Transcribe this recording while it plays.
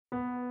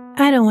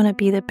I don't want to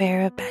be the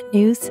bearer of bad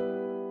news,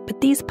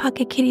 but these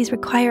pocket kitties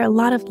require a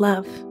lot of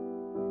love.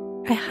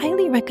 I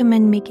highly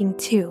recommend making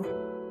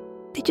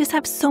 2. They just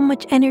have so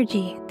much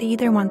energy. They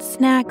either want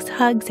snacks,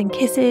 hugs, and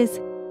kisses,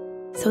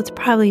 so it's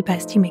probably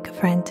best you make a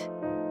friend,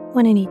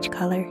 1 in each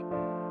color.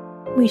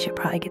 We should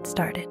probably get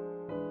started.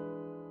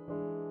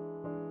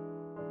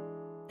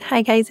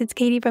 Hi guys, it's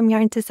Katie from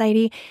Yarn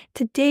Society.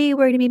 Today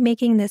we're going to be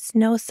making this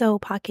no-sew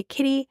pocket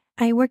kitty.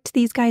 I worked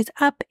these guys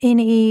up in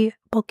a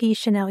bulky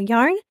chenille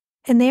yarn,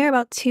 and they're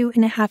about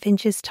 2.5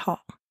 inches tall.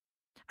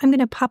 I'm going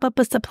to pop up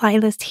a supply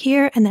list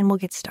here, and then we'll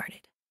get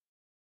started.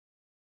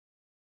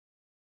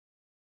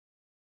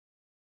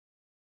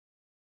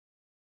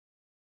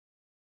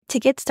 To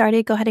get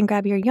started, go ahead and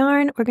grab your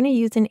yarn. We're going to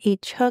use an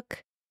H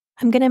hook.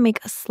 I'm going to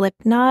make a slip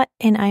knot,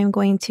 and I'm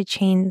going to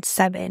chain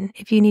 7.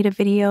 If you need a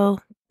video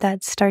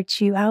that starts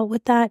you out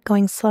with that,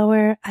 going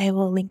slower, I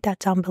will link that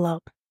down below.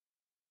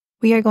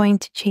 We are going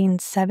to chain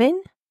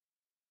 7.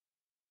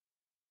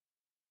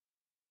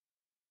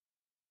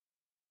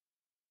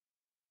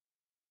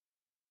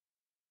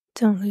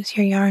 Don't lose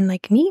your yarn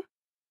like me.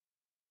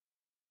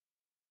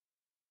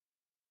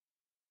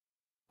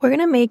 We're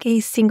going to make a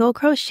single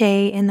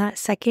crochet in that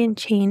second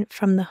chain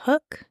from the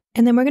hook,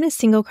 and then we're going to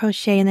single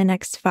crochet in the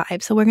next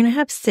 5. So we're going to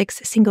have 6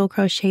 single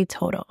crochet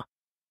total.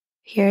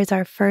 Here's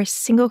our first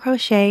single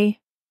crochet.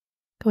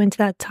 Go into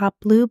that top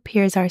loop.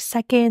 Here's our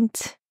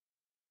second,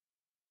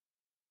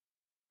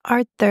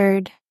 our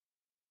third,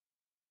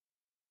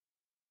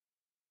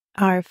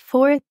 our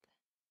fourth,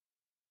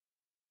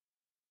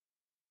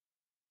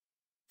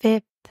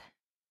 5th,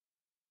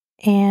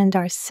 and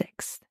our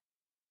 6th.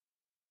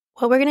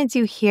 What we're going to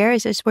do here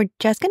is we're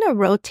just going to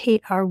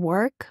rotate our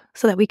work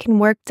so that we can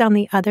work down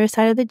the other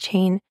side of the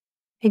chain.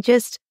 I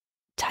just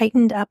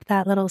tightened up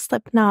that little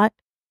slip knot.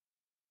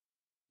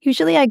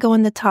 Usually I go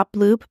in the top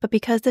loop, but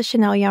because the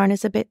chenille yarn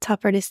is a bit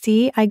tougher to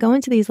see, I go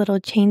into these little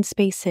chain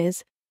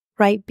spaces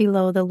right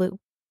below the loop.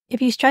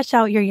 If you stretch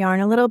out your yarn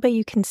a little bit,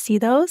 you can see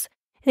those.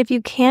 And if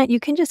you can't, you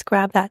can just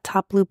grab that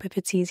top loop if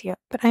it's easier.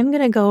 But I'm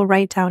going to go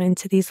right down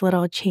into these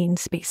little chain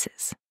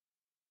spaces.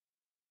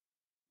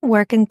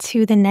 Work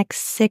into the next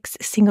 6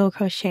 single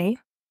crochet.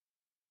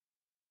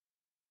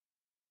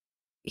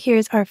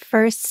 Here's our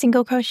first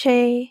single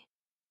crochet.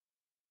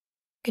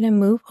 I'm going to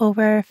move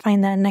over,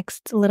 find that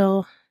next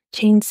little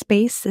chain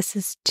space. This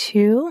is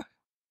 2.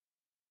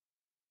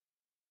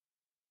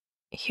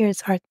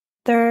 Here's our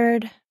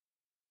third.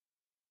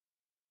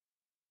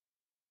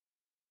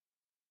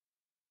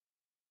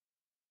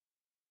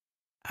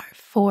 Our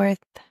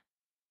fourth.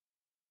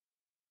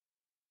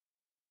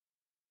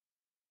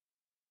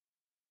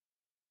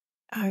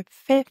 Our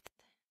 5th,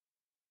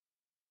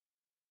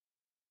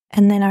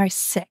 and then our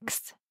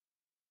 6th.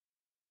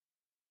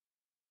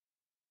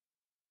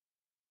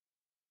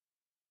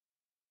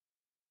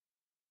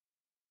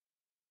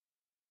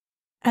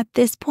 At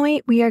this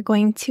point, we are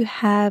going to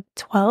have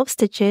 12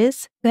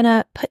 stitches. I'm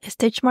going to put a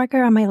stitch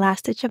marker on my last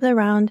stitch of the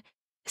round.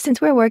 Since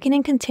we're working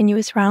in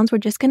continuous rounds, we're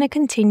just going to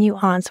continue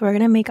on. So we're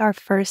going to make our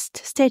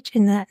first stitch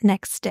in that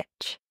next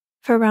stitch.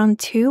 For round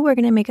 2, we're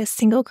going to make a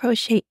single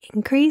crochet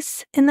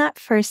increase in that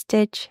first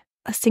stitch,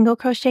 a single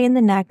crochet in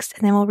the next,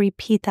 and then we'll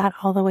repeat that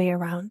all the way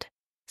around.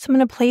 So I'm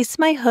going to place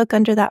my hook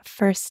under that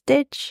first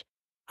stitch.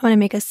 I'm going to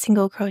make a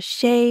single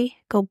crochet,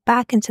 go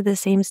back into the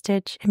same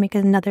stitch, and make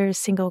another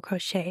single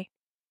crochet.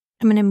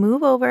 I'm going to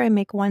move over and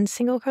make 1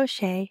 single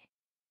crochet.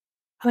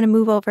 I'm going to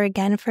move over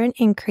again for an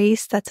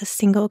increase. That's a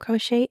single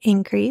crochet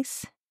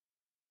increase.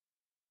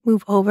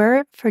 Move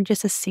over for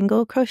just a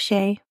single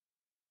crochet.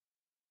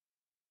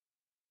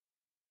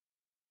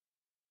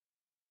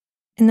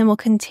 And then we'll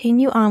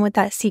continue on with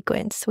that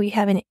sequence. So we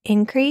have an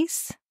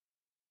increase,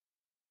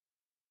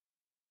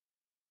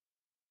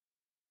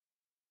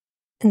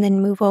 and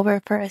then move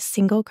over for a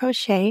single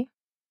crochet.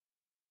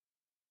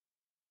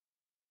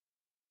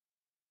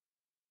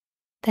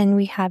 Then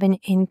we have an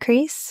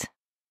increase,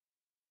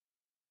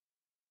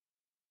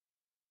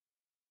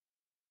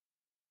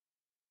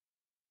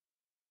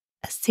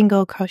 a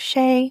single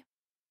crochet,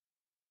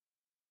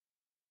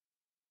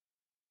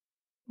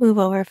 move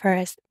over for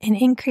an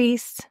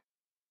increase,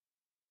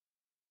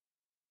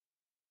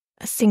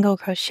 a single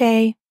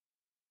crochet,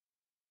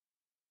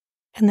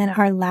 and then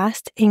our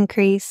last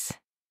increase,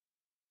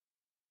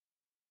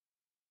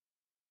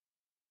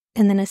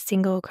 and then a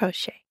single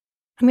crochet.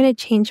 I'm going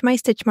to change my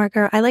stitch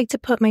marker. I like to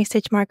put my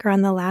stitch marker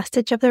on the last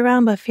stitch of the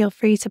round, but feel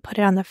free to put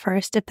it on the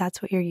first if that's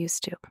what you're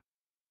used to.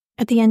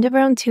 At the end of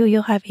round 2,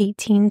 you'll have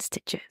 18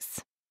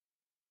 stitches.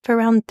 For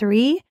round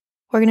 3,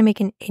 we're going to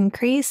make an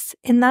increase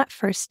in that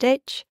first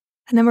stitch,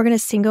 and then we're going to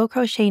single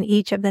crochet in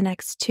each of the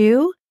next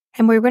 2,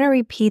 and we're going to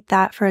repeat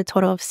that for a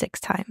total of 6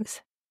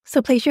 times.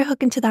 So place your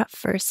hook into that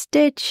first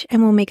stitch,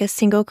 and we'll make a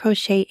single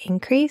crochet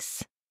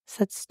increase. So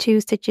that's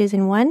 2 stitches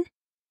in 1.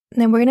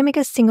 And then we're going to make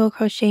a single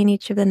crochet in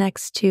each of the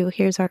next 2.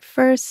 Here's our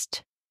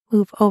first,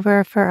 move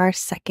over for our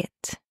second.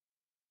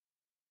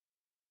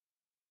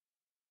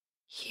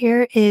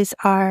 Here is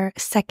our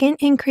second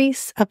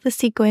increase of the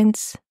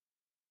sequence.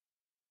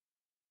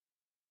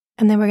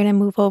 And then we're going to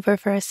move over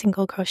for a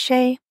single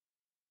crochet.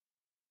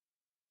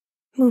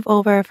 move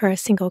over for a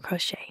single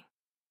crochet.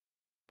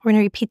 We're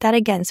going to repeat that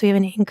again. So we have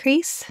an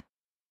increase,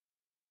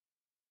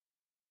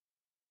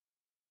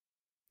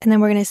 and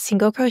then we're going to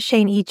single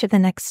crochet in each of the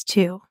next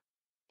two.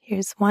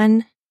 Here's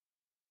one,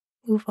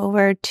 move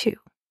over, two.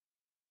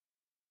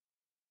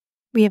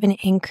 We have an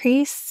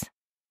increase,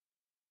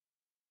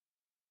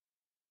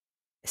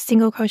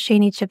 single crochet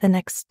in each of the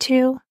next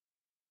two.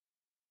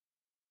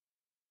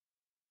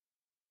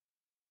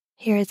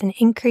 Here is an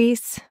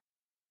increase,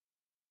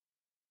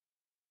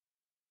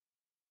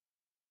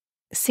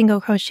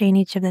 single crochet in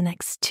each of the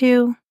next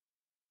two.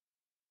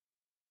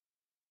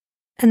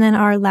 And then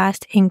our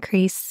last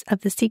increase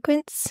of the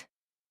sequence,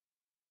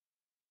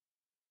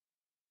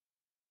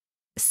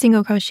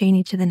 single crochet in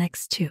each of the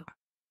next two.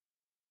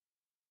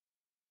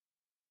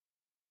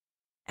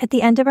 At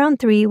the end of round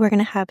 3, we're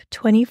going to have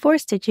 24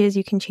 stitches.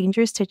 You can change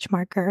your stitch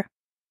marker.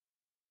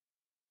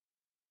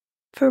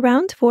 For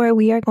round 4,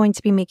 we are going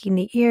to be making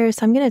the ear,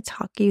 so I'm going to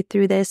talk you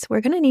through this.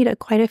 We're going to need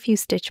quite a few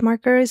stitch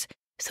markers,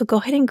 so go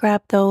ahead and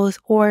grab those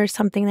or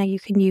something that you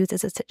can use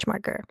as a stitch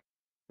marker.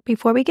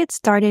 Before we get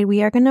started,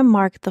 we are going to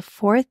mark the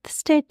 4th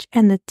stitch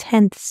and the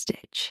 10th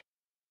stitch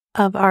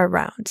of our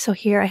round. So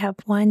here I have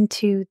 1,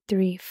 2,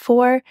 3,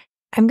 4.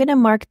 I'm going to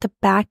mark the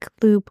back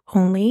loop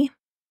only.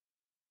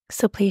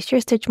 So place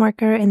your stitch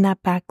marker in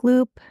that back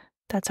loop.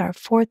 That's our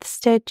 4th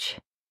stitch.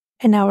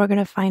 And now we're going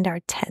to find our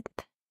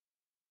 10th.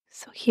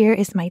 So here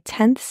is my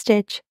 10th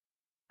stitch.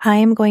 I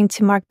am going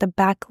to mark the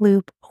back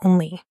loop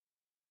only.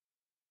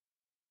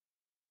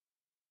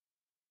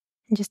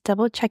 And just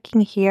double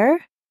checking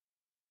here.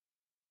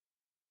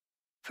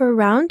 For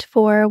round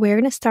 4, we're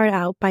going to start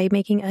out by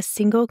making a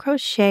single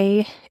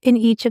crochet in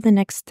each of the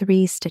next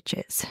 3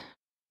 stitches.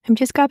 I'm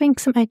just grabbing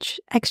some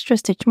extra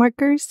stitch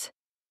markers,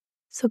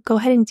 so go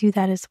ahead and do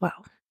that as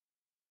well.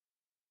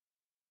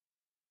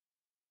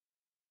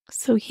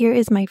 So here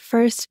is my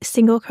first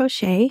single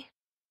crochet.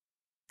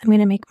 I'm going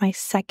to make my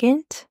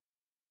 2nd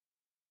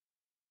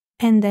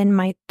and then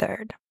my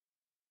 3rd.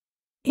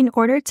 In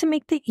order to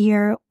make the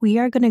ear, we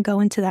are going to go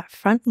into that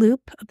front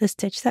loop of the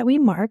stitch that we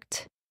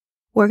marked.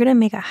 We're going to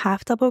make a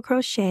half double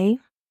crochet.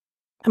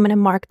 I'm going to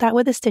mark that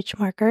with a stitch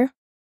marker.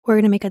 We're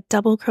going to make a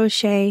double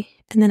crochet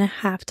and then a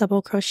half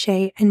double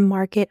crochet and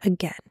mark it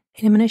again.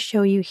 And I'm going to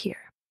show you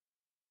here.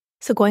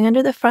 So going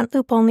under the front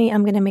loop only,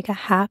 I'm going to make a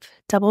half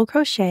double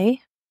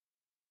crochet.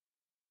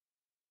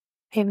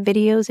 I have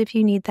videos if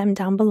you need them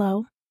down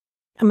below.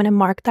 I'm going to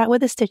mark that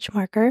with a stitch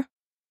marker.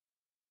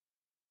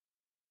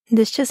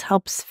 This just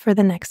helps for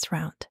the next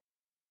round.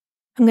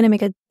 I'm going to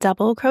make a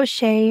double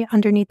crochet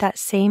underneath that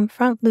same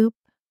front loop.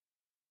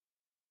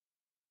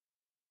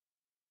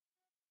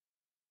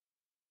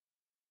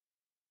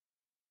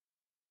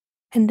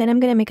 And then I'm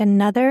going to make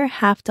another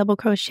half double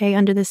crochet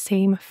under the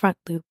same front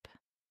loop.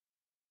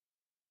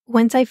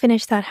 Once I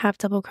finish that half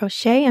double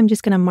crochet, I'm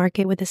just going to mark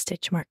it with a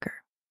stitch marker.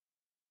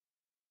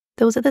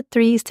 Those are the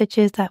 3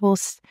 stitches that will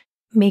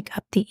make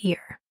up the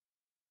ear.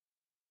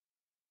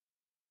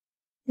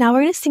 Now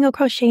we're going to single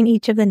crochet in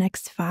each of the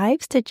next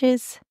 5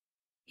 stitches.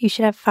 You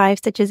should have 5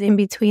 stitches in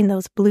between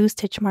those blue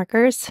stitch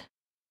markers.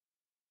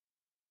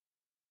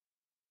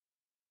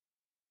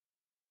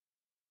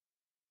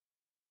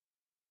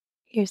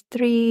 Here's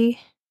 3,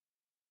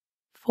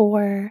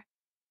 4,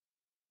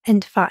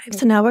 and 5.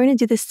 So now we're going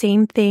to do the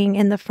same thing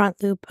in the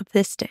front loop of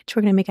this stitch.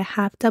 We're going to make a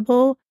half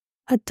double,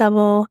 a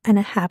double, and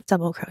a half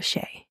double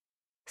crochet.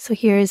 So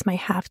here is my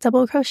half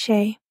double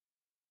crochet.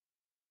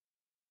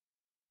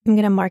 I'm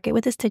going to mark it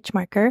with a stitch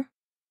marker.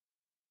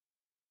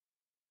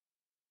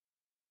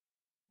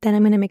 Then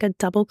I'm going to make a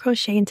double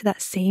crochet into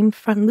that same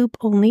front loop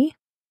only.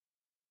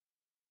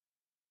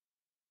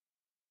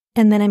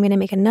 And then I'm going to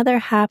make another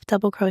half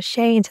double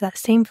crochet into that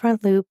same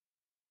front loop.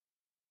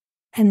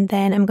 And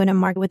then I'm going to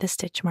mark it with a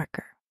stitch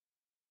marker.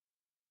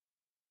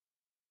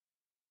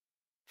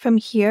 From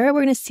here,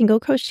 we're going to single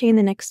crochet in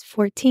the next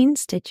 14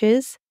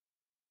 stitches.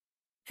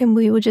 And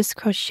we will just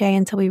crochet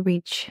until we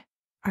reach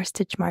our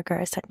stitch marker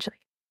essentially.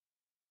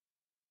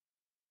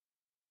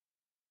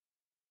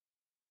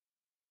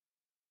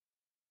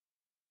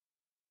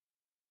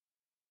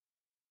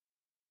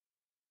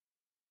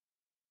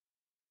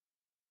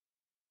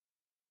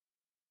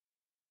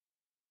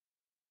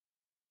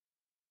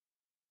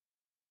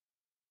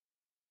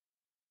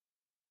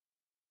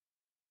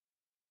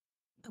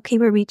 Okay,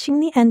 we're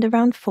reaching the end of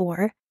round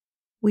 4.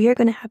 We are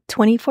going to have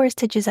 24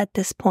 stitches at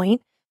this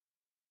point.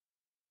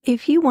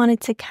 If you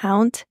wanted to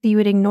count, you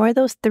would ignore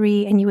those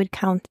 3 and you would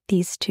count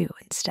these 2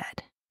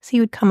 instead. So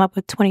you would come up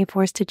with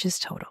 24 stitches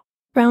total.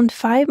 Round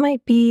 5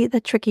 might be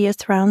the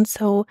trickiest round,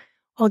 so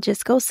I'll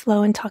just go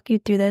slow and talk you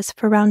through this.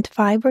 For round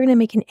 5, we're going to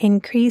make an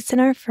increase in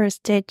our first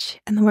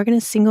stitch, and then we're going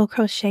to single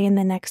crochet in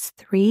the next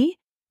 3.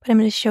 But I'm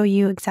going to show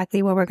you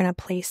exactly where we're going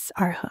to place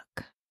our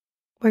hook.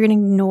 We're going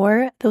to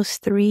ignore those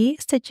 3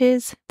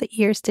 stitches, the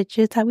ear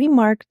stitches that we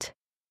marked,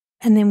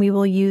 and then we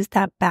will use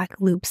that back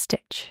loop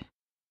stitch.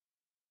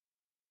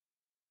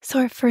 So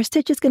our first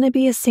stitch is going to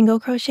be a single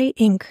crochet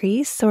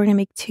increase. So we're going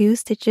to make 2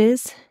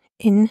 stitches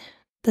in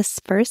this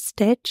first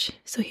stitch.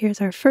 So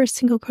here's our first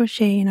single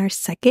crochet and our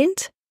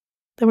second.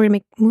 Then we're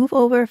going to move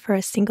over for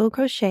a single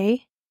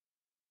crochet.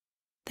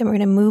 Then we're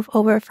going to move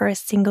over for a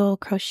single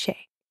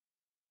crochet.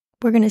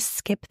 We're going to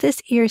skip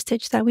this ear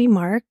stitch that we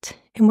marked,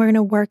 and we're going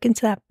to work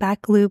into that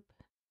back loop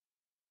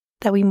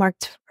that we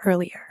marked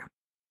earlier.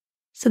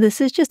 So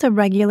this is just a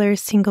regular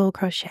single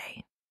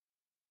crochet.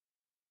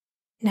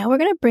 Now we're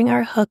going to bring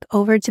our hook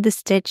over to the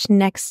stitch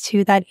next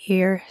to that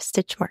ear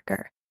stitch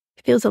marker.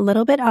 It feels a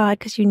little bit odd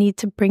because you need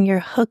to bring your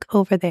hook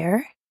over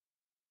there.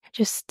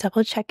 Just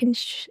double check and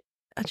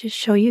I'll just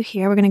show you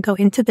here. We're going to go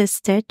into this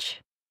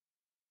stitch.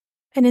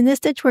 And in this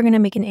stitch, we're going to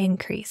make an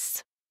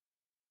increase.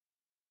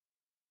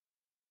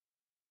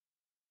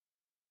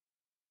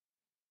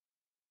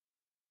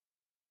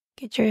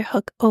 Get your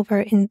hook over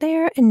in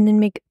there and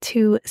then make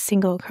 2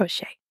 single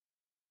crochet.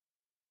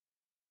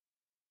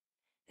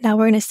 Now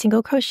we're going to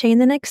single crochet in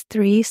the next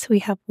 3. So we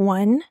have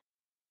 1,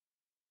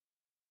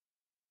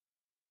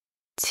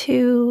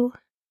 2,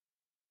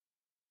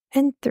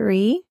 and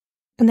 3.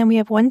 And then we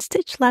have 1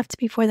 stitch left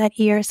before that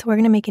ear, so we're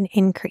going to make an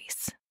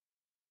increase.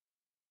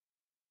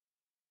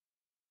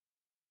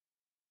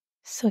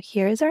 So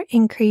here's our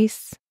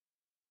increase.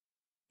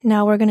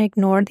 Now we're going to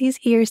ignore these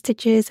ear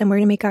stitches and we're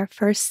going to make our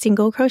first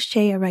single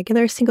crochet, a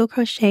regular single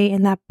crochet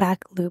in that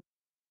back loop,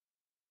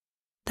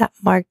 that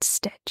marked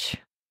stitch.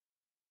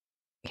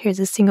 Here's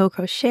a single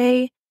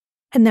crochet,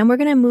 and then we're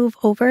going to move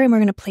over and we're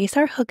going to place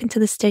our hook into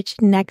the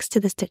stitch next to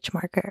the stitch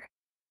marker.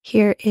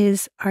 Here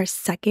is our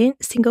second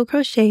single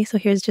crochet. So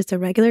here's just a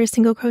regular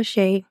single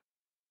crochet.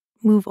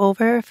 Move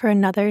over for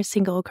another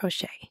single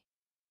crochet.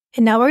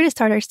 And now we're going to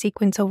start our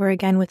sequence over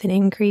again with an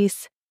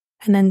increase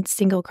and then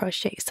single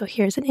crochet. So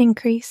here's an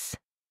increase.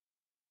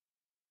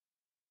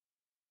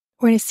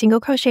 We're going to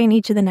single crochet in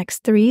each of the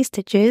next 3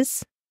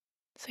 stitches.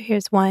 So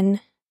here's 1,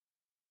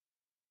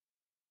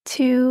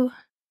 2,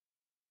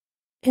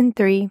 and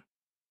 3.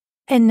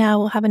 And now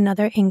we'll have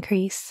another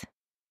increase.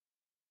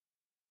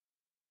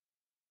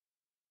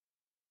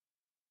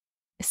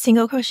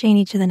 Single crochet in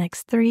each of the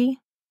next 3.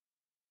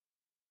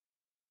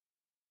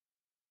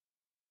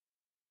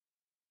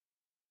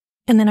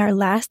 And then our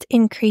last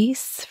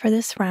increase for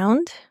this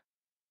round.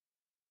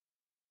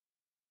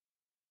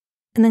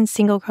 And then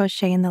single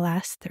crochet in the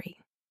last 3.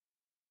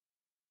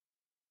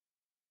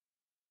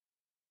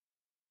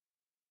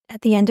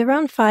 At the end of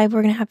round 5,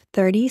 we're going to have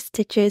 30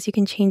 stitches. You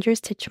can change your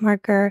stitch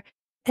marker.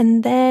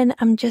 And then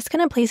I'm just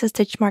going to place a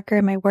stitch marker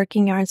in my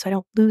working yarn so I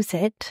don't lose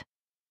it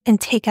and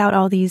take out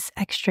all these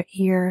extra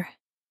ear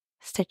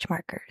stitch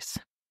markers.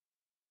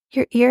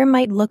 Your ear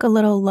might look a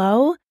little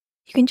low.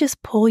 You can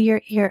just pull your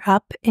ear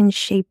up and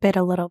shape it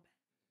a little bit.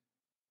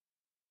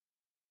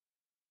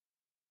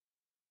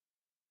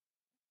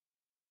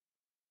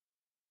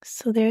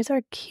 So there's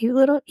our cute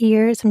little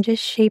ears. I'm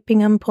just shaping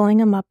them, pulling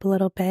them up a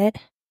little bit.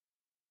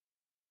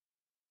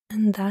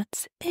 And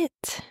that's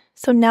it.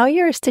 So now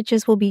your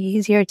stitches will be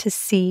easier to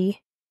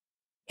see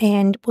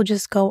and we'll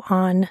just go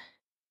on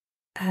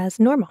as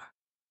normal.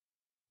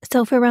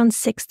 So for round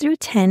 6 through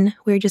 10,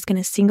 we're just going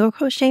to single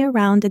crochet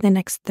around in the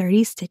next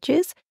 30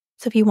 stitches.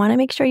 So if you want to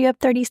make sure you have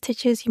 30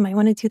 stitches, you might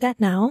want to do that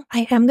now.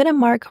 I am going to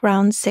mark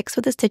round 6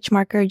 with a stitch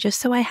marker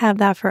just so I have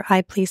that for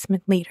eye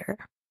placement later.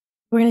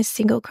 We're going to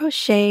single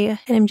crochet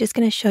and I'm just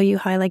going to show you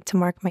how I like to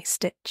mark my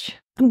stitch.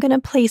 I'm going to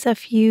place a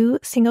few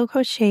single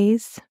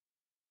crochets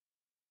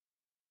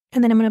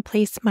and then I'm going to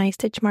place my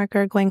stitch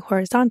marker going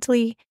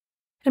horizontally.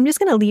 I'm just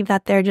going to leave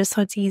that there just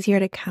so it's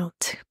easier to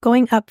count.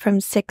 Going up from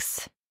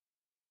 6,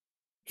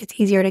 it's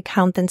easier to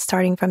count than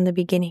starting from the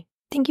beginning.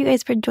 Thank you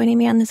guys for joining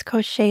me on this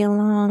crochet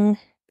along.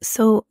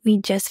 So we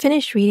just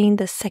finished reading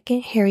the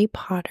second Harry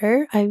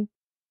Potter.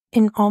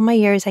 In all my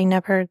years, I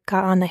never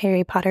got on the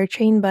Harry Potter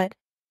train, but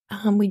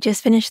we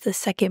just finished the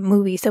second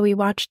movie. So we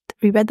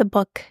read the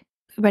book,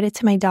 we read it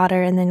to my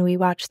daughter, and then we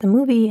watched the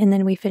movie, and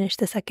then we finished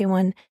the second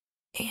one.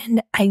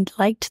 And I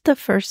liked the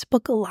first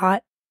book a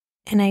lot,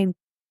 and I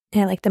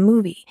liked the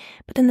movie.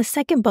 But then the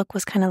second book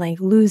was kind of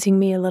like losing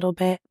me a little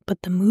bit,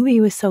 but the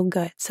movie was so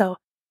good. So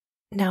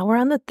now we're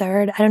on the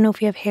third. I don't know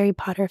if you have Harry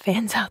Potter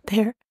fans out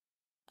there.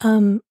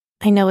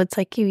 I know it's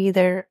like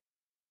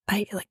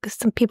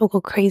some people go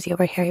crazy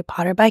over Harry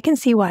Potter, but I can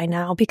see why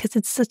now because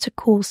it's such a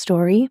cool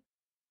story.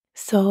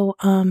 So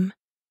I'm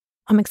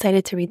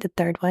excited to read the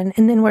third one.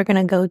 And then we're going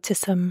to go to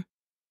some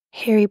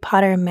Harry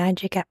Potter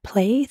Magic at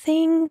Play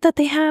thing that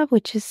they have,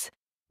 which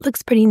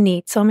looks pretty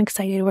neat. So I'm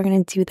excited. We're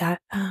going to do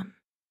that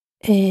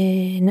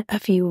in a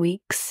few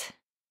weeks.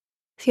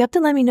 So you have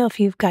to let me know if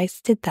you guys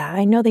did that.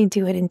 I know they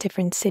do it in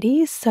different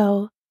cities,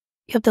 so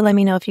you have to let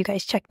me know if you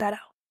guys check that out.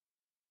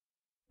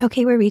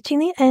 Okay, we're reaching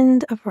the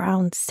end of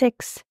round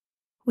 6.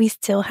 We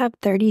still have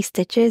 30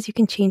 stitches. You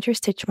can change your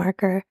stitch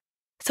marker.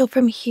 So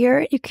from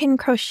here, you can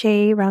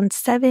crochet round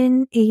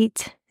 7,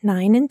 8,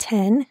 9, and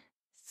 10.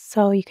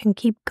 So you can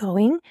keep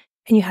going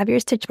and you have your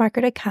stitch marker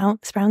to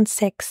count. It's round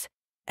 6.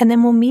 And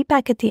then we'll meet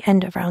back at the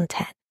end of round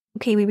 10.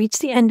 Okay, we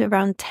reached the end of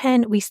round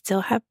 10. We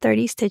still have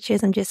 30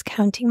 stitches. I'm just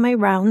counting my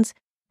rounds.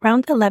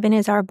 Round 11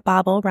 is our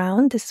bobble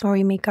round. This is where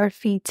we make our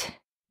feet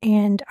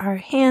and our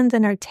hands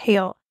and our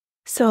tail.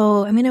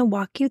 So I'm going to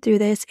walk you through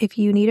this. If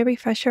you need a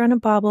refresher on a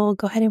bobble,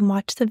 go ahead and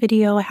watch the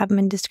video. I have them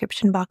in the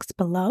description box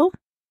below.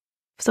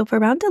 So for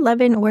round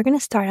 11, we're going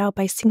to start out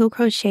by single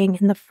crocheting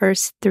in the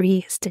first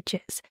 3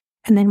 stitches,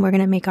 and then we're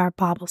going to make our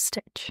bobble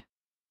stitch.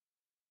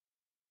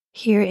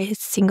 Here is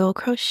single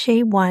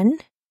crochet 1,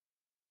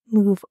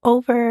 move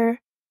over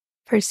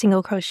for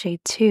single crochet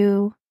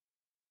 2,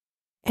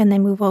 and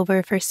then move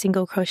over for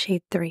single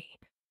crochet 3.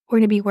 We're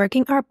going to be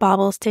working our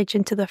bobble stitch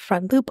into the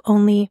front loop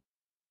only.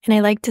 And I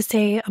like to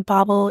say a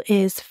bobble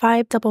is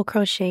 5 double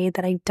crochet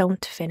that I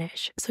don't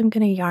finish. So I'm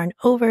going to yarn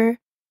over.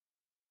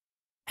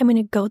 I'm going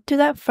to go through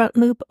that front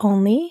loop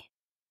only,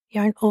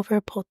 yarn over,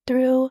 pull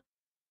through,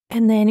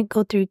 and then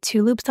go through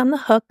 2 loops on the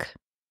hook,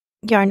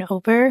 yarn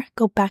over,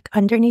 go back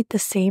underneath the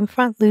same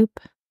front loop,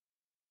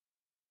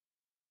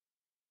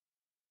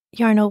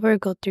 yarn over,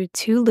 go through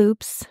 2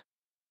 loops,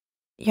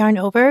 yarn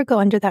over, go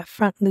under that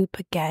front loop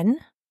again,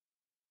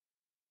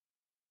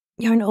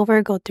 yarn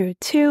over, go through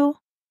 2,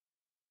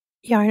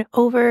 yarn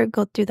over,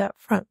 go through that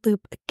front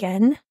loop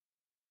again,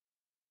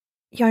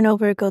 yarn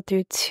over, go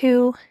through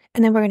 2,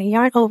 and then we're going to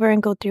yarn over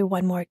and go through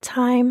 1 more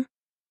time.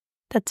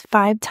 That's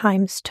 5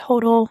 times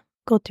total.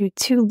 Go through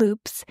 2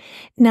 loops.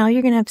 Now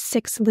you're going to have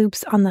 6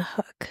 loops on the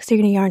hook. So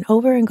you're going to yarn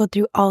over and go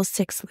through all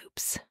 6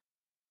 loops.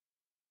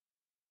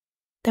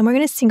 Then we're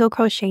going to single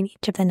crochet in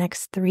each of the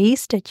next 3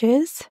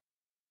 stitches.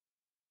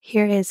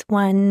 Here is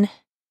 1,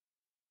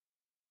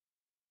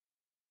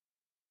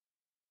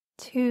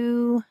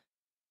 2,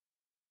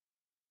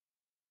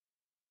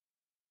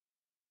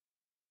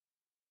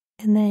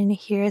 and then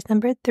here's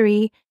number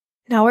 3.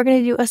 Now we're going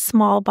to do a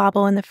small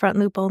bobble in the front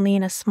loop only,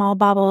 and a small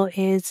bobble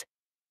is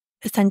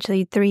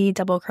essentially 3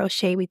 double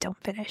crochet we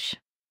don't finish.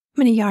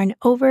 I'm going to yarn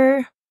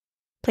over,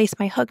 place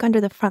my hook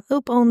under the front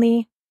loop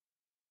only,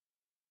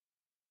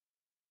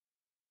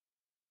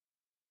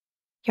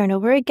 yarn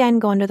over again,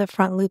 go under the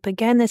front loop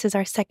again. This is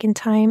our second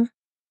time.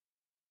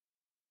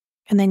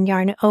 And then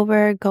yarn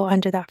over, go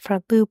under that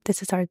front loop.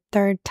 This is our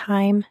third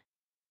time.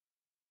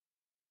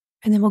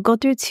 And then we'll go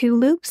through 2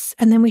 loops,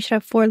 and then we should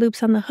have 4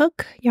 loops on the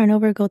hook. Yarn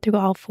over, go through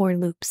all 4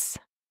 loops.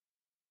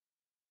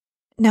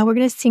 Now we're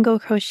going to single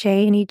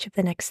crochet in each of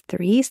the next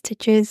 3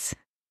 stitches.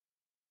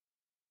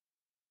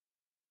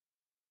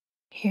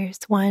 Here's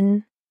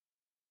 1,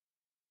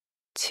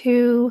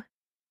 2,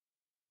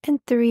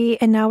 and 3.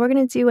 And now we're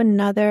going to do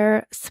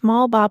another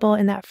small bobble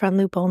in that front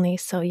loop only.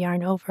 So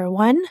yarn over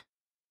 1.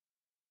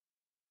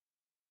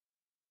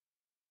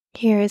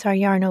 Here is our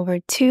yarn over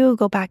 2.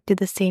 Go back to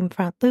the same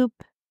front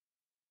loop.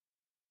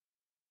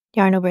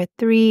 Yarn over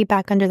 3,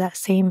 back under that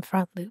same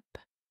front loop.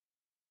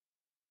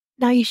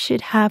 Now you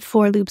should have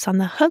 4 loops on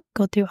the hook.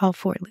 Go through all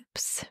 4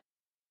 loops.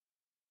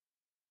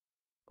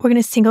 We're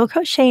going to single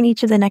crochet in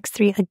each of the next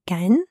 3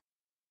 again.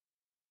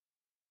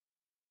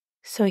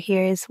 So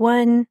here is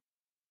 1,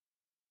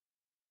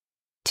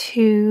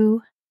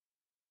 2,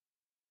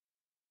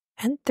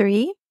 and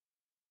 3.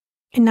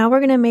 And now we're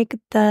going to make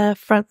the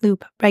front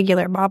loop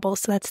regular bobble.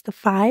 So that's the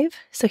 5.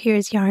 So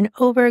here's yarn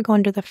over, go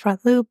under the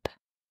front loop.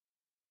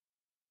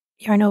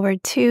 Yarn over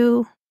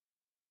 2,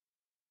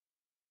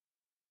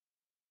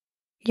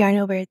 yarn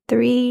over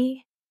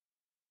 3,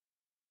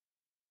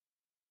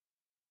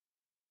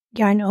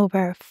 yarn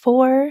over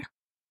 4,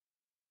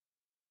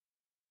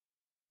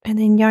 and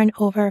then yarn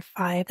over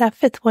 5. That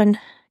 5th one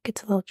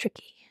gets a little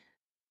tricky.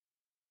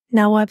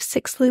 Now we'll have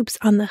 6 loops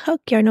on the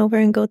hook, yarn over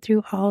and go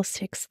through all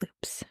 6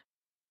 loops.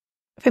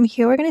 From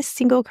here, we're going to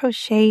single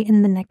crochet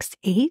in the next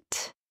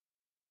 8.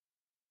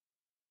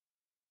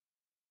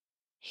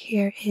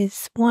 Here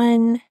is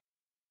 1,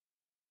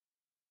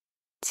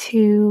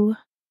 2,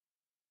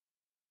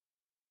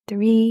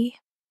 3,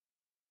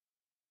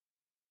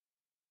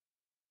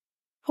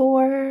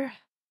 4,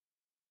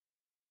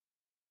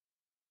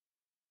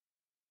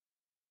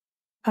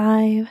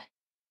 5,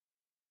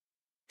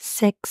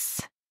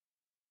 6,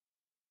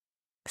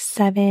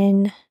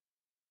 7,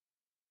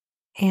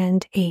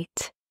 and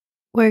 8.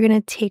 We're going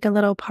to take a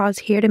little pause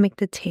here to make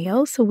the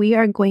tail. So we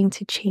are going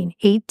to chain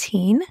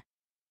 18.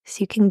 So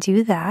you can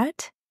do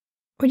that.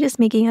 We're just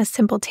making a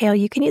simple tail.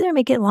 You can either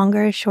make it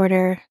longer or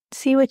shorter,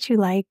 see what you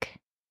like,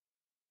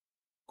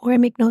 or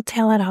make no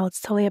tail at all.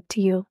 It's totally up to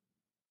you.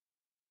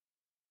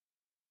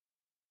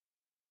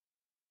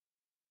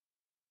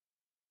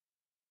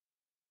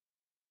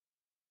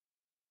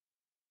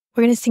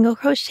 We're going to single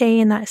crochet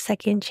in that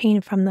second chain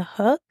from the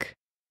hook,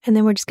 and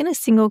then we're just going to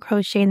single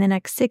crochet in the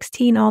next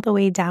 16 all the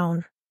way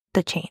down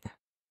the chain.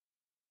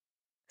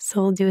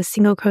 So we'll do a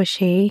single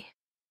crochet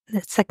in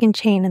the second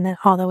chain and then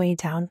all the way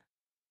down.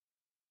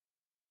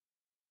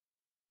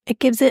 It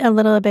gives it a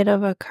little bit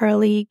of a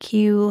curly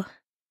Q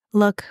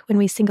look when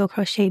we single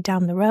crochet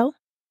down the row.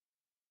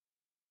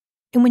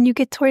 And when you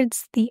get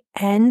towards the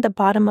end, the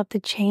bottom of the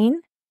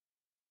chain,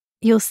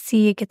 you'll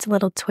see it gets a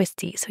little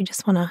twisty. So you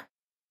just want to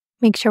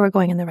make sure we're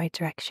going in the right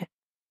direction.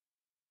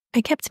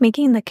 I kept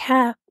making the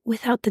cap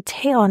without the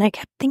tail, and I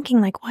kept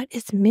thinking, like, what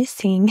is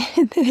missing?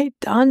 And then it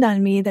dawned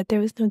on me that there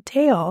was no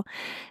tail,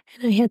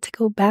 and I had to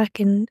go back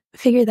and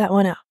figure that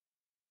one out.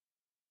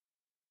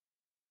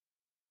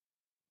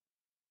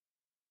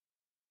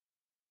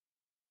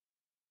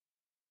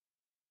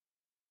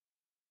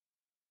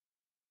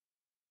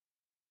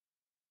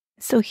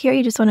 So here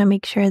you just want to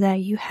make sure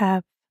that you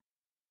have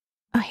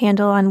a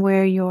handle on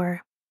where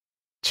your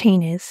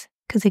chain is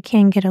because it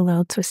can get a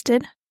little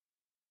twisted.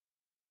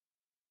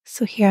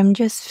 So here I'm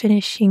just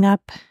finishing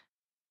up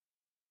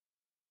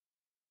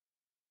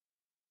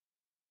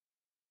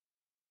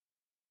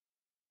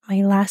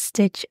my last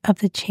stitch of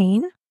the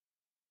chain.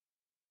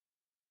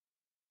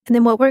 And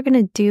then what we're going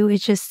to do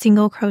is just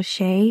single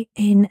crochet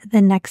in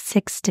the next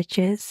 6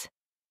 stitches.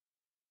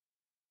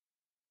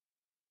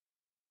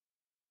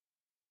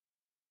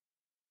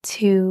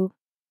 2,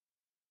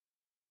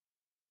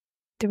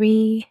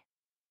 3,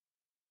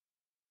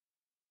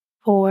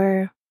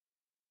 4,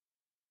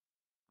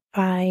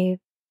 5,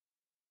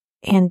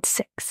 and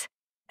 6.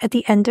 At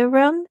the end of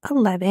round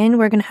 11,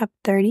 we're going to have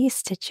 30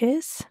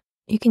 stitches.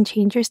 You can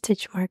change your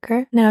stitch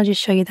marker, and I'll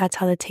just show you that's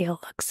how the tail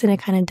looks, and it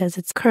kind of does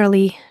its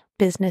curly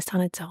business on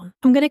its own.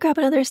 I'm going to grab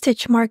another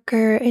stitch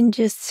marker and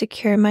just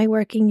secure my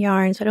working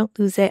yarn so I don't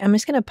lose it. I'm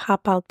just going to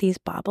pop out these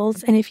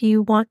bobbles, and if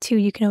you want to,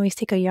 you can always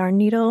take a yarn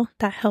needle.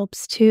 That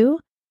helps too,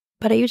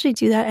 but I usually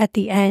do that at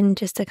the end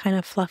just to kind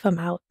of fluff them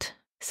out.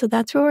 So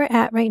that's where we're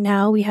at right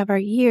now. We have our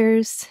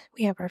ears,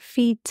 we have our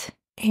feet,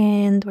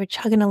 and we're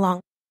chugging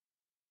along.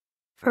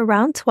 For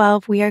round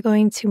 12, we are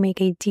going to make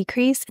a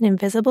decrease, an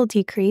invisible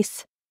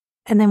decrease,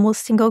 and then we'll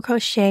single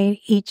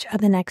crochet each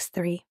of the next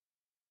 3.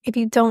 If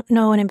you don't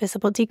know an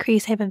invisible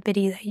decrease, I have a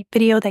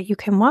video that you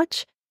can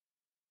watch.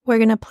 We're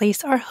going to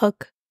place our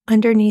hook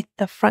underneath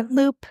the front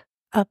loop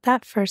of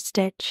that first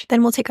stitch.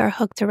 Then we'll take our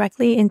hook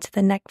directly into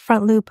the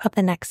front loop of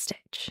the next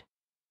stitch.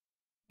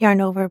 Yarn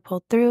over,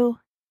 pull through,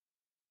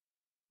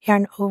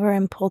 yarn over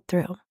and pull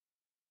through.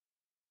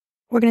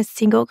 We're going to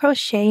single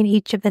crochet in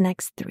each of the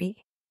next 3.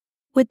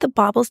 With the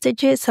bobble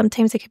stitches,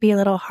 sometimes it can be a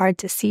little hard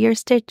to see your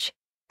stitch,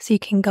 so you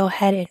can go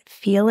ahead and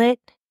feel it,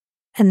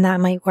 and that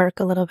might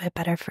work a little bit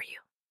better for you.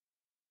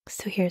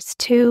 So here's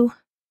 2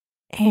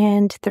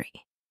 and 3.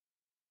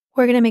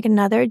 We're going to make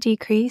another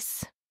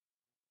decrease.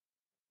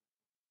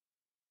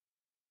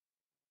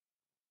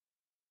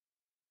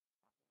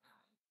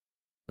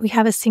 We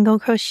have a single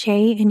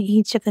crochet in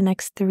each of the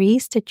next 3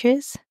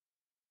 stitches.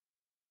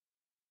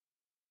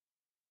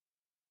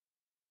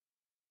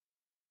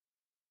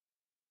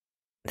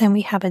 Then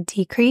we have a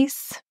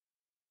decrease,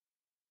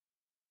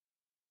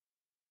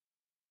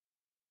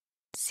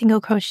 single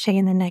crochet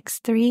in the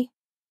next 3.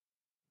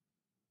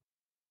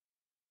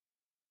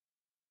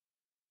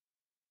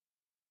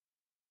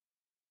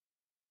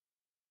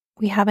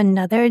 We have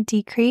another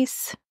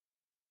decrease,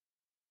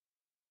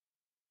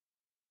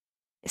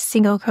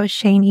 single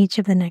crochet in each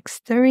of the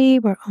next 3.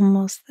 We're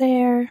almost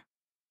there.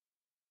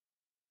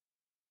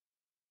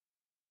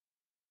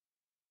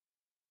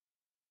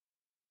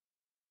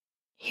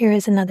 Here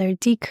is another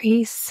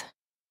decrease.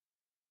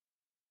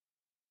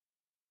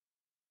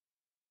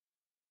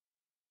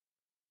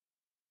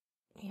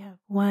 We have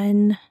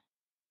 1,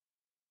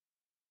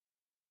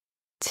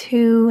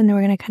 2, and then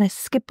we're going to kind of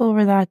skip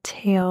over that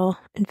tail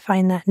and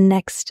find that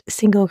next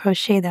single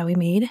crochet that we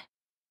made.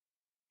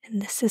 And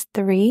this is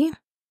 3.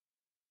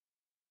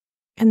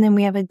 And then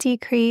we have a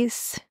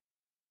decrease,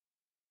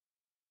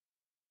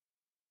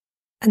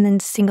 and then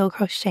single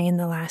crochet in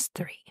the last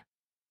 3.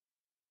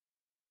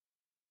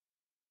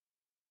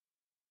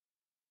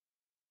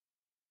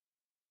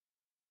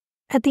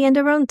 At the end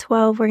of round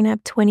 12, we're going to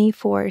have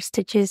 24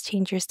 stitches.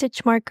 Change your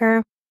stitch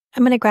marker.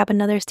 I'm going to grab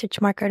another stitch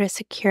marker to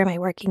secure my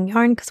working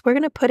yarn because we're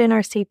going to put in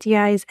our safety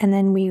eyes and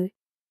then we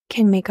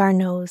can make our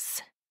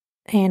nose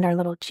and our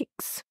little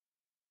cheeks.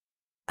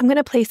 I'm going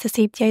to place the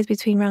safety eyes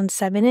between round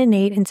 7 and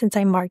 8, and since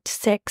I marked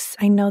 6,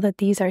 I know that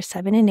these are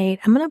 7 and 8.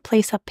 I'm going to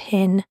place a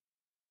pin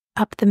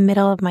up the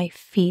middle of my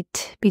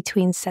feet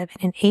between 7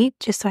 and 8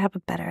 just so I have a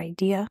better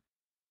idea.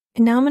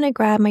 And now I'm going to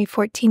grab my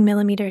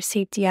 14mm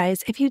safety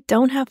eyes. If you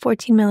don't have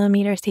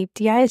 14mm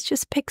safety eyes,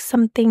 just pick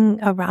something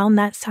around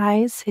that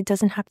size. It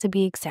doesn't have to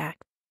be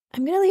exact.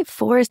 I'm going to leave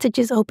 4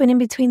 stitches open in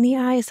between the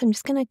eyes. So I'm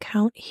just going to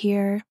count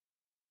here.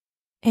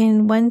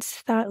 And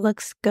once that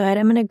looks good,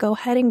 I'm going to go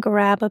ahead and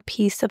grab a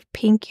piece of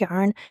pink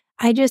yarn.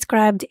 I just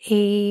grabbed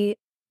the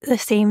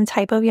same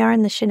type of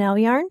yarn, the chenille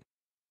yarn.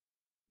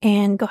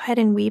 And go ahead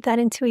and weave that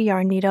into a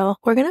yarn needle.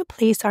 We're going to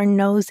place our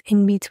nose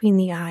in between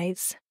the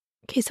eyes.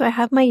 Okay, so I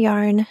have my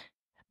yarn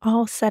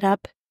all set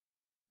up.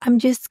 I'm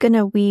just going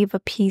to weave a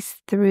piece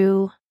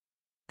through.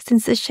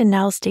 Since the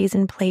chenille stays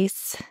in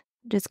place,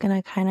 I'm just going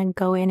to kind of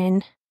go in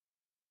and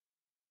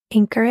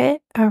anchor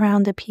it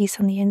around a piece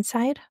on the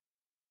inside.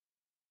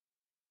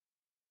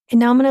 And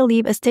now I'm going to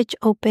leave a stitch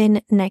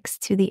open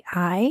next to the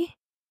eye.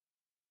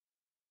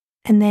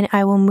 And then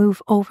I will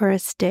move over a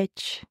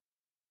stitch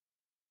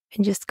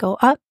and just go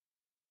up.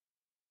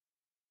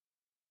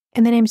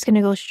 And then I'm just going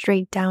to go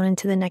straight down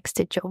into the next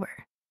stitch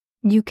over.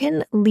 You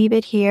can leave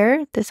it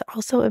here. There's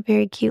also a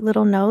very cute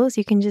little nose.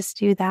 You can just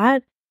do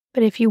that.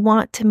 But if you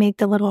want to make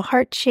the little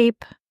heart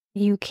shape,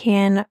 you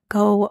can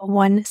go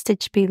 1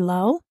 stitch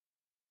below.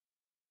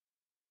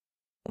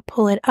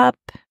 Pull it up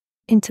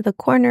into the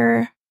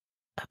corner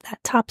of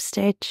that top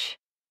stitch.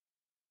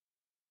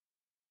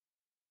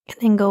 And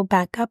then go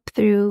back up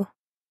through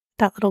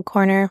that little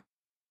corner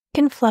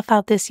You can fluff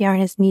out this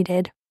yarn as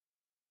needed,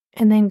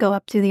 and then go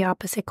up to the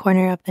opposite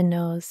corner of the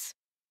nose.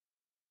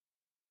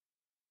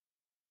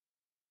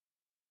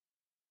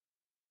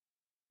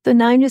 So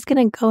now I'm just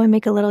going to go and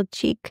make a little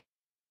cheek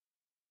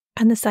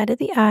on the side of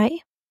the eye.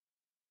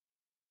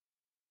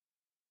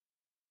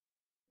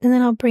 And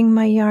then I'll bring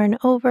my yarn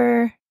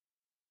over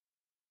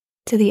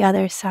to the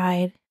other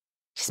side.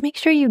 Just make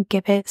sure you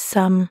give it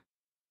some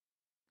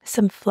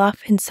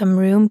fluff and some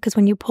room, because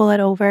when you pull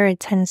it over, it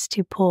tends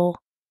to pull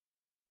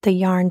the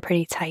yarn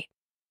pretty tight.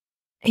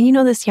 And you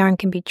know this yarn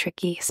can be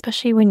tricky,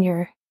 especially when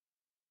you're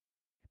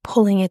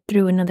pulling it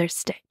through another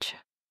stitch.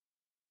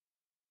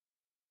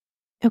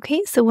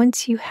 Okay, so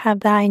once you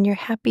have that and you're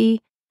happy,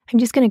 I'm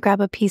just going to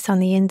grab a piece on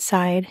the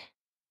inside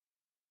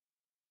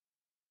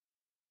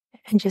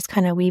and just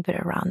kind of weave it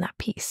around that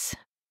piece.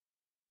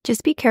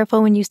 Just be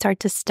careful when you start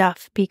to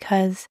stuff,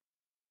 because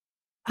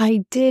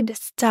I did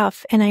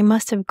stuff and I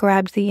must have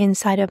grabbed the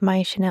inside of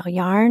my chenille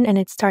yarn and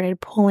it started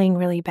pulling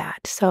really bad.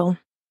 So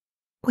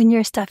when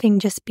you're stuffing,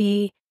 just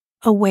be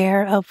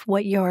aware of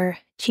what your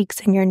cheeks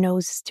and your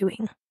nose is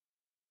doing.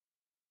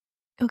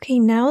 Okay,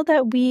 now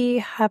that we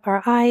have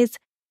our eyes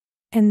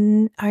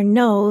and our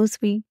nose,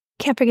 we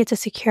can't forget to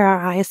secure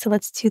our eyes. So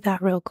let's do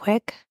that real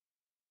quick.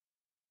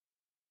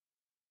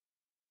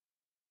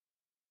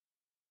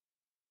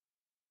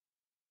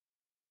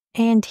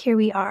 And here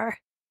we are.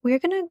 We're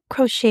going to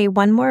crochet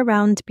one more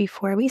round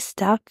before we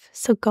stuff.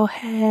 So go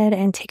ahead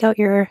and take out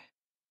your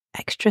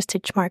extra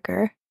stitch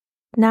marker.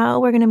 Now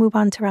we're going to move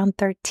on to round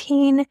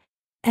 13,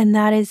 and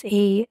that is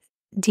a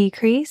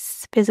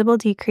decrease, visible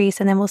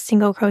decrease, and then we'll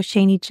single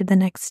crochet in each of the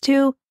next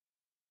two.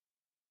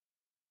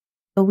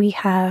 So we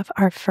have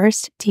our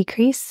first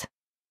decrease.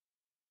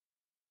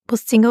 We'll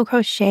single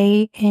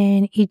crochet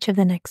in each of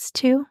the next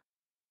two.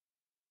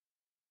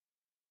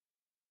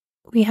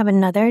 We have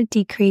another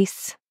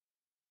decrease.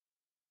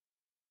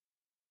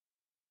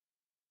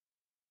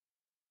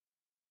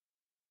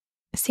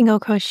 Single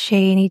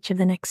crochet in each of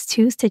the next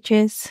two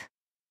stitches.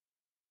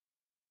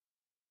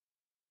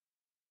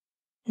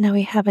 Now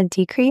we have a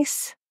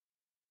decrease.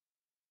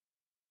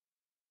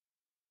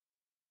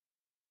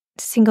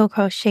 Single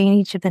crochet in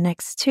each of the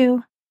next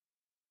two.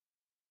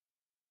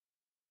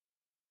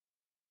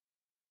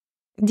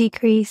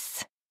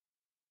 Decrease.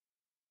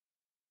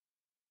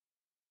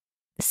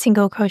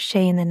 Single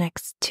crochet in the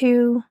next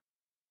two.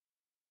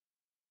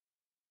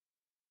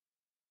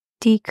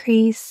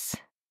 Decrease.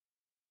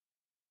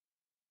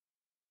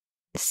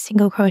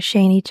 Single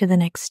crochet in each of the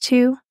next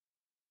two.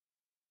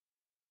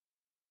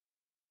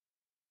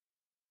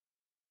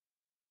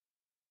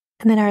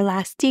 And then our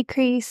last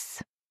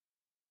decrease.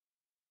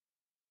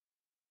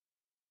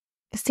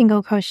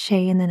 Single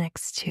crochet in the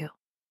next two.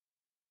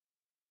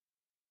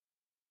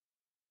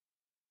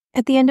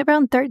 At the end of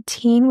round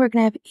 13, we're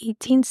going to have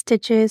 18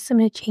 stitches. I'm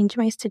going to change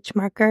my stitch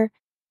marker.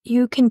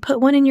 You can put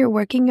one in your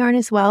working yarn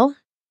as well.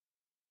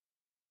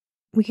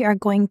 We are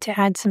going to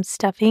add some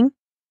stuffing.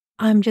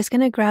 I'm just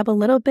going to grab a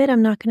little bit.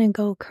 I'm not going to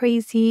go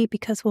crazy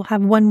because we'll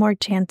have one more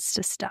chance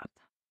to stuff.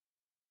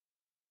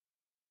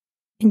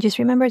 And just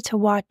remember to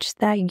watch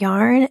that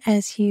yarn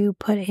as you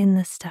put in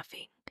the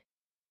stuffing,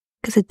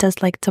 because it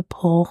does like to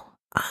pull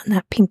on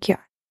that pink yarn.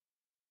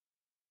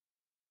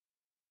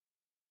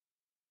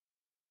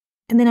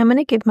 And then I'm going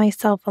to give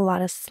myself a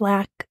lot of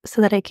slack so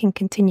that I can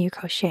continue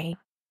crocheting,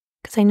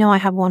 because I know I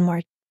have one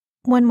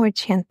more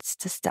chance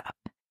to stuff.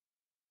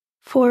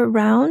 For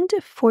round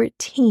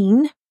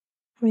 14,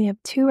 we have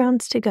 2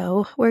 rounds to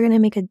go. We're going to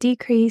make a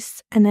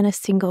decrease and then a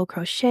single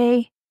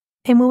crochet,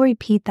 and we'll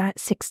repeat that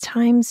 6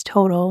 times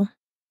total.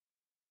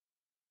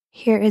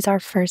 Here is our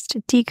first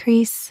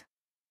decrease,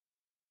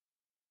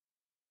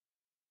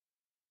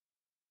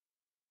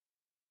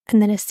 and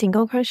then a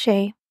single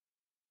crochet,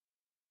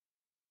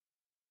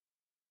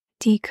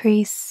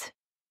 decrease,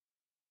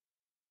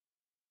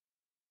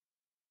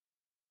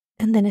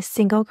 and then a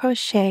single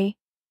crochet.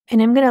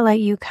 And I'm going to let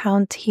you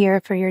count here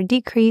for your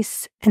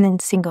decrease and then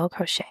single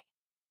crochet.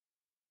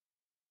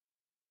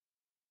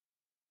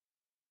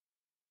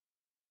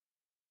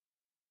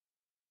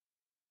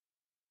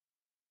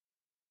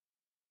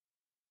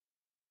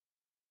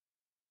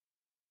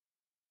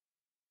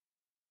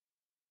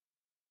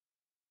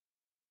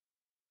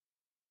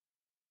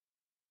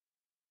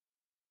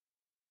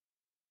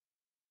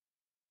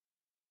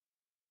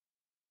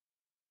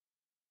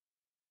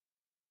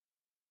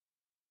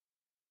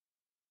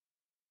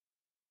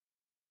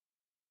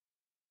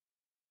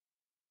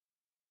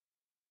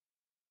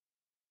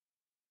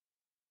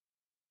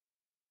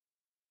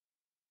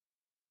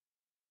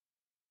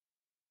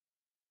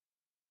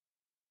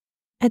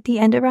 At the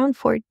end of round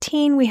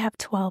 14, we have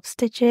 12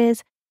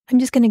 stitches. I'm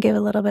just going to give a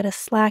little bit of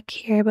slack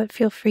here, but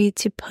feel free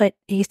to put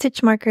a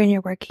stitch marker in your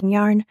working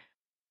yarn.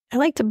 I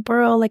like to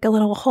burrow like a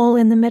little hole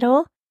in the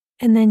middle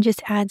and then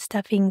just add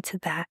stuffing to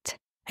that.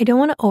 I don't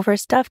want to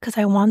overstuff because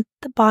I want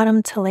the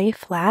bottom to lay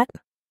flat.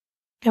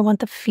 I want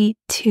the feet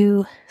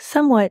to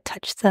somewhat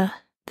touch the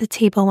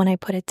table when I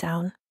put it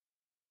down.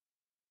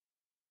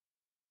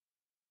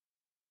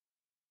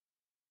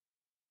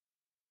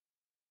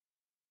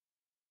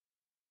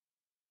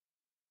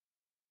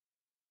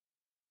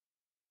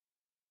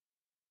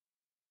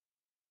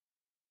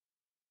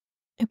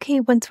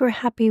 Okay, once we're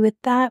happy with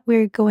that,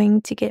 we're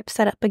going to get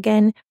set up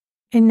again.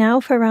 And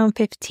now for round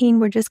 15,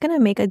 we're just going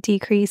to make a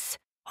decrease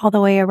all the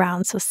way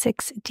around. So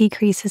 6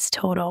 decreases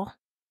total.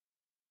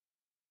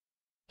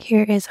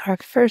 Here is our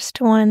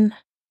first one.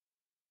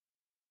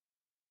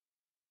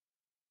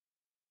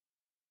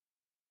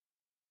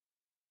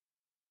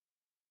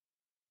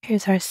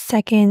 Here's our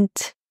second.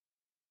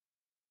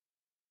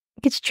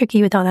 It gets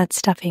tricky with all that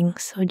stuffing,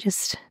 so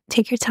just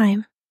take your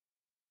time.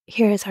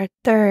 Here is our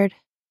third,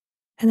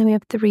 and then we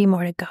have 3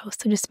 more to go.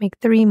 So just make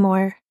 3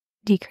 more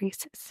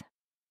decreases.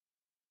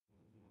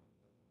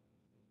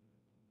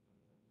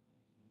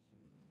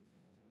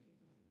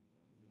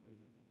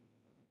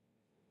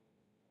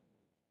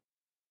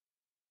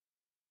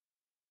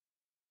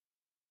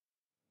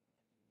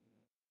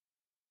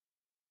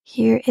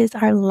 Here is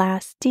our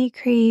last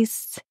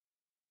decrease.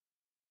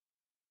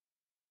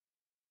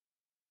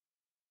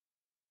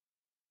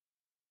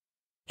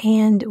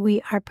 And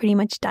we are pretty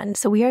much done.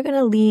 So we are going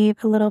to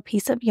leave a little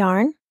piece of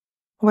yarn.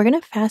 We're going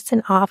to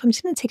fasten off. I'm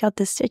just going to take out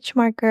the stitch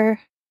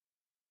marker.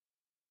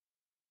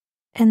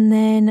 And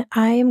then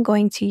I am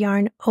going to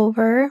yarn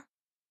over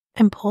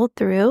and pull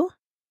through.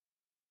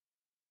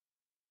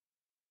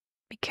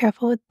 Be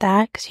careful with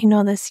that because you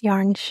know this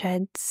yarn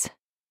sheds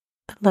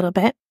a little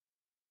bit.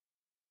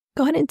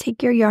 Go ahead and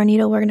take your yarn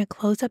needle. We're going to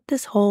close up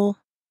this hole.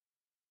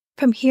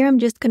 From here, I'm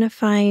just going to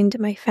find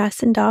my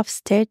fastened off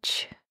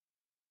stitch,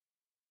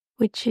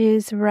 which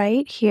is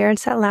right here.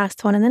 It's that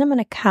last one. And then I'm going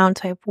to count.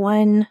 So I have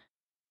 1,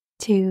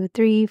 2,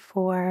 3,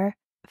 4,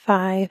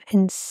 5,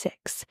 and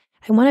 6.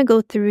 I want to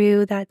go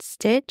through that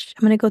stitch.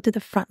 I'm going to go through the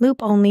front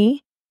loop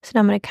only. So now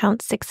I'm going to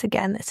count 6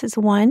 again. This is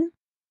 1.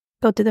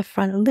 Go through the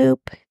front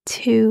loop.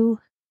 2.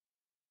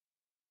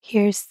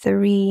 Here's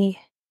 3,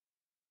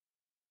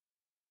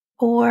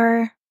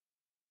 4,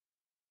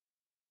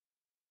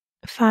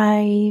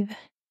 5,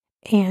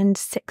 and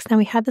 6. Now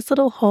we have this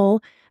little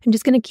hole. I'm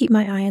just going to keep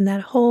my eye on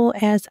that hole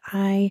as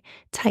I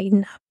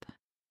tighten up.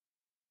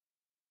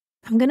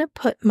 I'm going to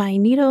put my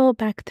needle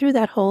back through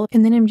that hole,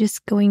 and then I'm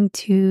just going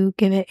to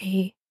give it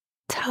a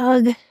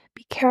tug.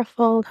 Be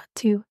careful not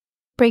to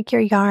break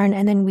your yarn,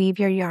 and then weave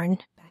your yarn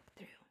back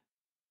through.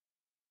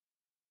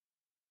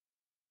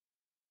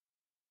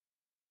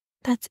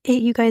 That's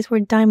it, you guys. We're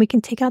done. We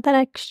can take out that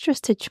extra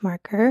stitch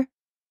marker.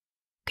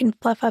 You can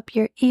fluff up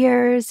your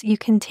ears. You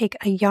can take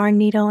a yarn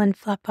needle and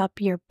fluff up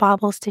your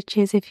bobble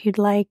stitches if you'd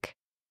like.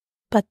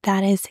 But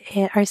that is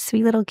it. Our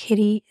sweet little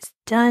kitty is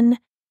done,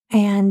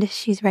 and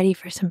she's ready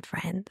for some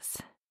friends.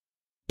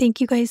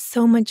 Thank you guys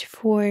so much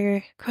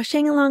for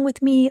crocheting along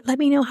with me. Let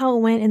me know how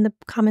it went in the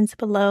comments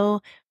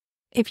below.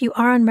 If you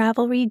are on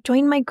Ravelry,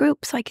 join my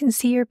group so I can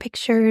see your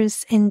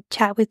pictures and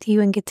chat with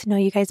you and get to know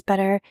you guys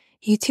better.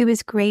 YouTube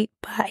is great,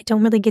 but I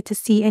don't really get to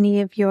see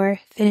any of your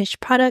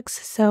finished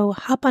products, so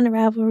hop on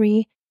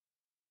Ravelry,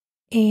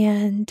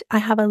 and I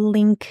have a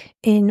link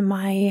in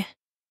my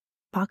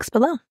box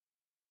below.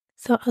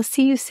 So I'll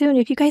see you soon.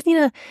 If you guys need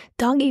a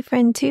doggy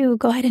friend too,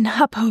 go ahead and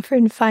hop over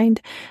and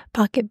find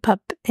Pocket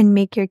Pup and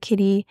make your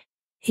kitty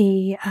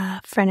a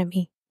friend of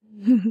me.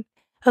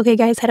 Okay,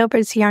 guys, head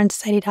over to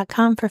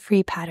yarnsociety.com for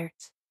free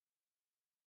patterns.